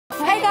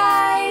Hey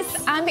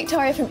guys, I'm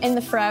Victoria from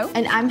InTheFrow.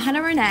 And I'm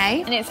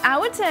Renee. And it's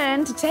our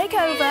turn to take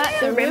over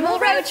the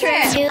Rimmel road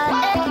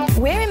trip.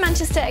 We're in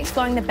Manchester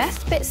exploring the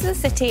best bits of the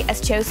city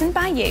as chosen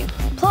by you.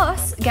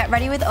 Plus, get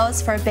ready with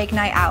us for a big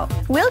night out.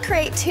 We'll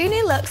create 2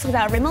 new looks with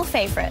our Rimmel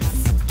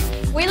favourites.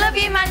 We love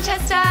you,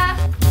 Manchester!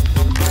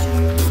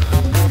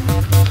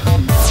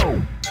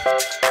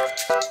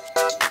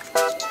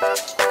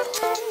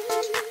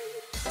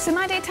 So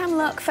my daytime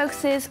look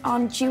focuses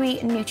on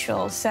dewy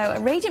neutrals, so a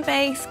radiant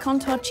base,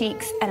 contoured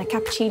cheeks and a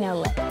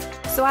cappuccino lip.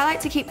 So I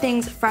like to keep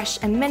things fresh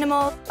and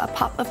minimal, a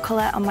pop of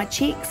colour on my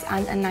cheeks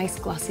and a nice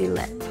glossy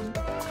lip.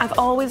 I've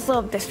always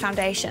loved this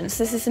foundation,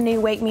 so this is the new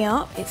Wake Me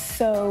Up. It's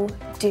so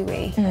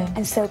dewy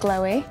and so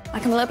glowy.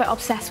 Like I'm a little bit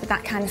obsessed with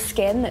that kind of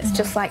skin that's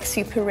just like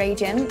super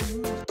radiant.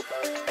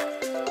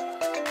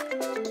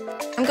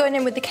 I'm going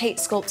in with the Kate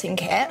sculpting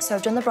kit, so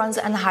I've done the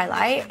bronzer and the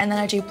highlight, and then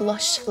I do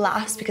blush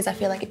last because I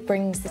feel like it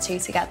brings the two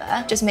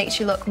together. Just makes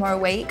you look more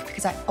awake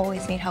because I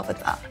always need help with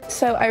that.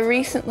 So I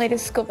recently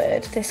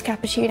discovered this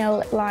cappuccino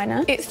lip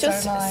liner. It's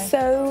just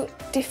so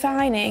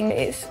defining.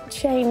 It's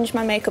changed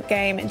my makeup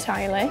game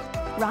entirely.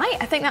 Right,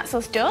 I think that's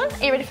us done.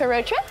 Are you ready for a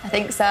road trip? I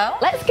think so.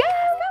 Let's go!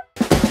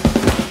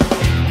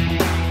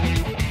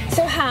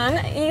 So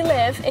Han, you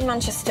live in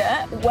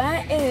Manchester.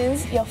 Where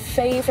is your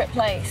favourite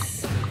place?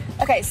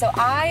 Okay, so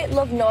I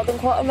love Northern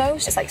Quarter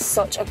most. It's like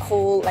such a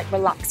cool, like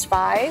relaxed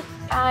vibe.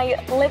 I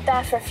lived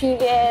there for a few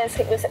years.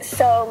 It was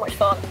so much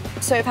fun.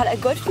 So we've had a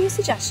good few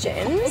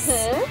suggestions.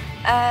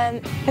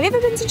 Have you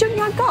ever been to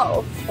Junkyard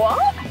Golf?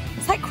 What?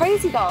 It's like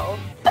crazy golf.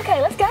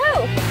 Okay, let's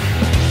go.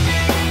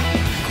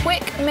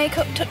 Quick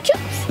makeup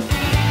touch-ups.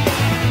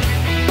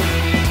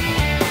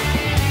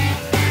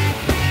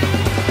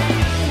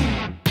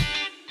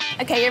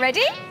 Okay, you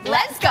ready?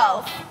 Let's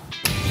go!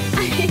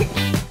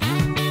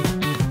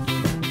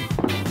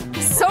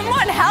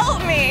 Someone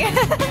help me!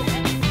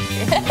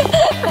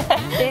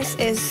 This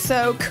is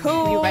so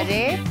cool. You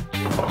ready?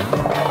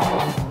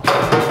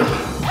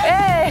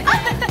 Hey!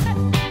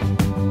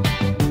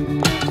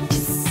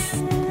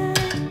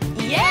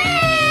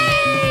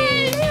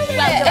 Yay!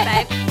 Well done,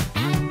 babe.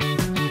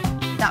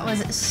 That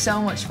was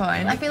so much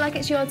fun. I feel like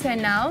it's your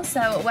turn now,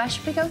 so where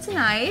should we go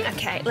tonight?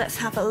 Okay, let's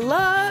have a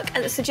look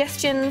at the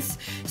suggestions.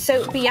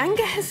 So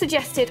Bianca has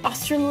suggested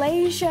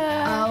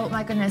Australasia. Oh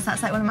my goodness,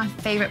 that's like one of my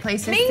favourite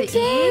places to Me too.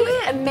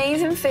 eat.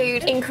 Amazing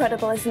food.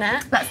 Incredible, isn't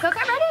it? Let's go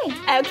get ready.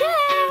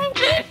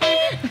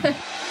 Okay.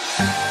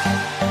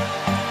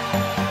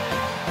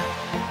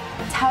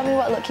 Tell me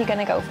what look you're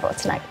gonna go for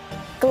tonight.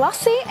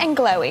 Glossy and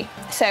glowy.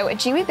 So a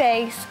dewy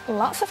base,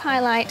 lots of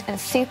highlight and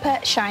super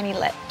shiny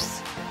lips.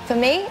 For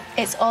me,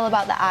 it's all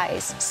about the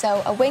eyes.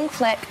 So a wing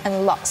flick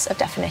and lots of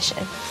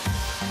definition.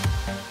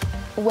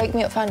 Wake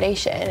Me Up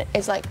foundation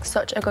is like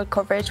such a good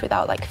coverage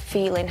without like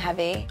feeling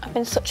heavy. I've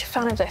been such a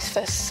fan of this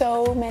for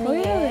so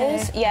many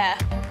years. Yeah.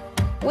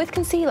 With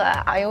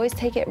concealer, I always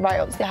take it right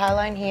up to the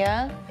hairline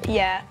here.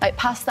 Yeah. Like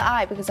past the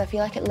eye because I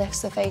feel like it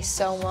lifts the face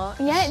so much.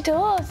 Yeah, it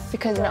does.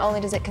 Because not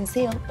only does it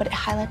conceal, but it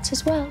highlights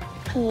as well.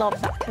 I love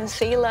that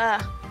concealer.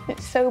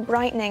 It's so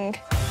brightening.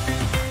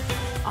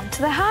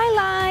 Onto the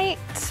highlight,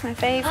 my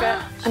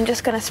favourite. I'm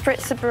just going to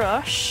spritz the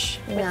brush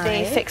with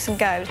the Fix and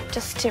Go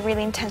just to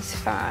really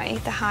intensify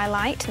the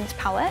highlight in this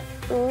palette.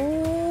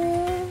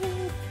 Ooh,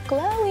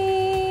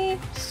 glowy.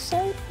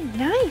 So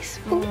nice.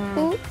 Ooh,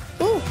 ooh,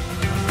 ooh.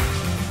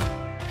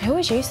 I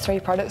always use 3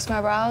 products for my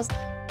brows.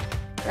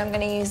 I'm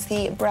going to use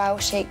the Brow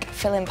Shake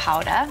Filling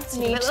Powder.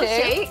 Me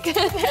too.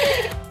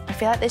 I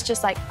feel like this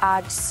just like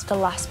adds the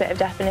last bit of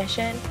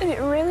definition. And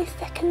it really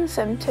thickens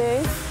them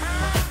too.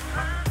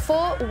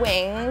 For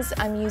wings,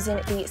 I'm using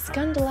the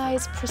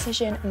Scandalized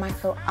Precision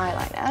Micro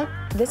Eyeliner.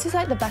 This is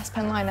like the best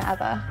pen liner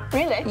ever.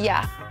 Really?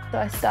 Yeah. So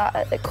I start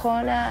at the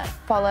corner,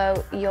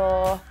 follow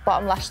your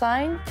bottom lash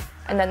line,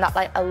 and then that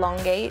like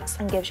elongates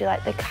and gives you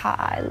like the cat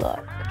eye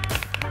look.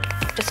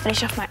 Just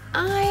finish off my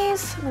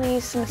eyes. I'm gonna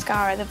use some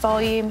mascara, the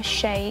Volume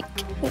Shake.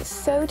 It's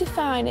so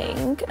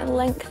defining and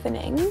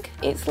lengthening.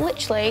 It's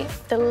literally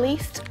the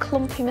least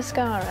clumpy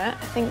mascara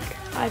I think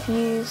I've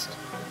used.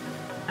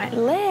 My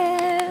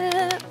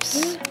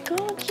lips.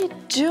 God, you're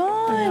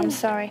done. I'm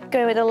sorry.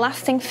 Going with a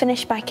lasting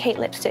finish by Kate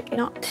lipstick.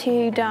 Not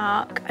too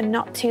dark and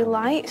not too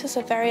light. It's just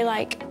a very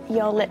like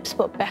your lips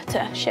but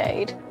better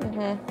shade.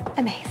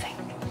 Amazing.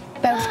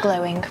 Both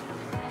glowing.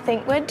 I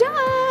think we're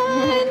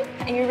done.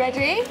 Are you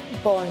ready?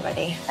 Born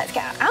ready. Let's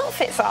get our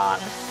outfits on.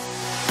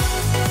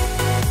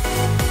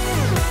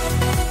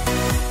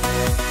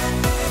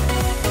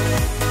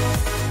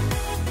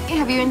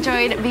 Have you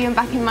enjoyed being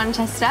back in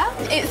Manchester?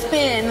 It's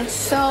been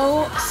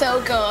so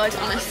good,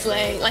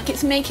 honestly. Like,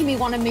 it's making me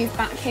want to move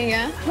back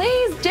here.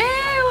 Please do!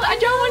 I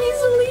don't want you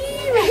to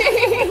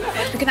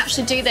leave! We can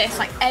actually do this,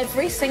 like,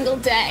 every single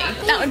day.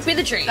 That would be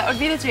the dream. That would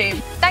be the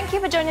dream. Thank you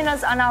for joining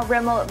us on our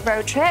Rimmel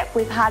road trip.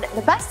 We've had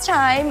the best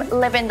time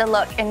living the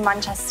look in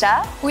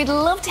Manchester. We'd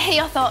love to hear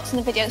your thoughts on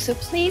the video, so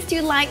please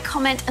do like,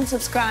 comment and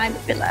subscribe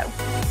below.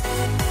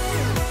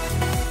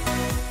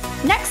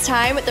 Next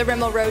time, the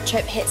Rimmel road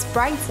trip hits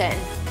Brighton.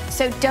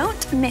 So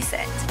don't miss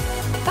it.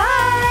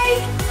 Bye!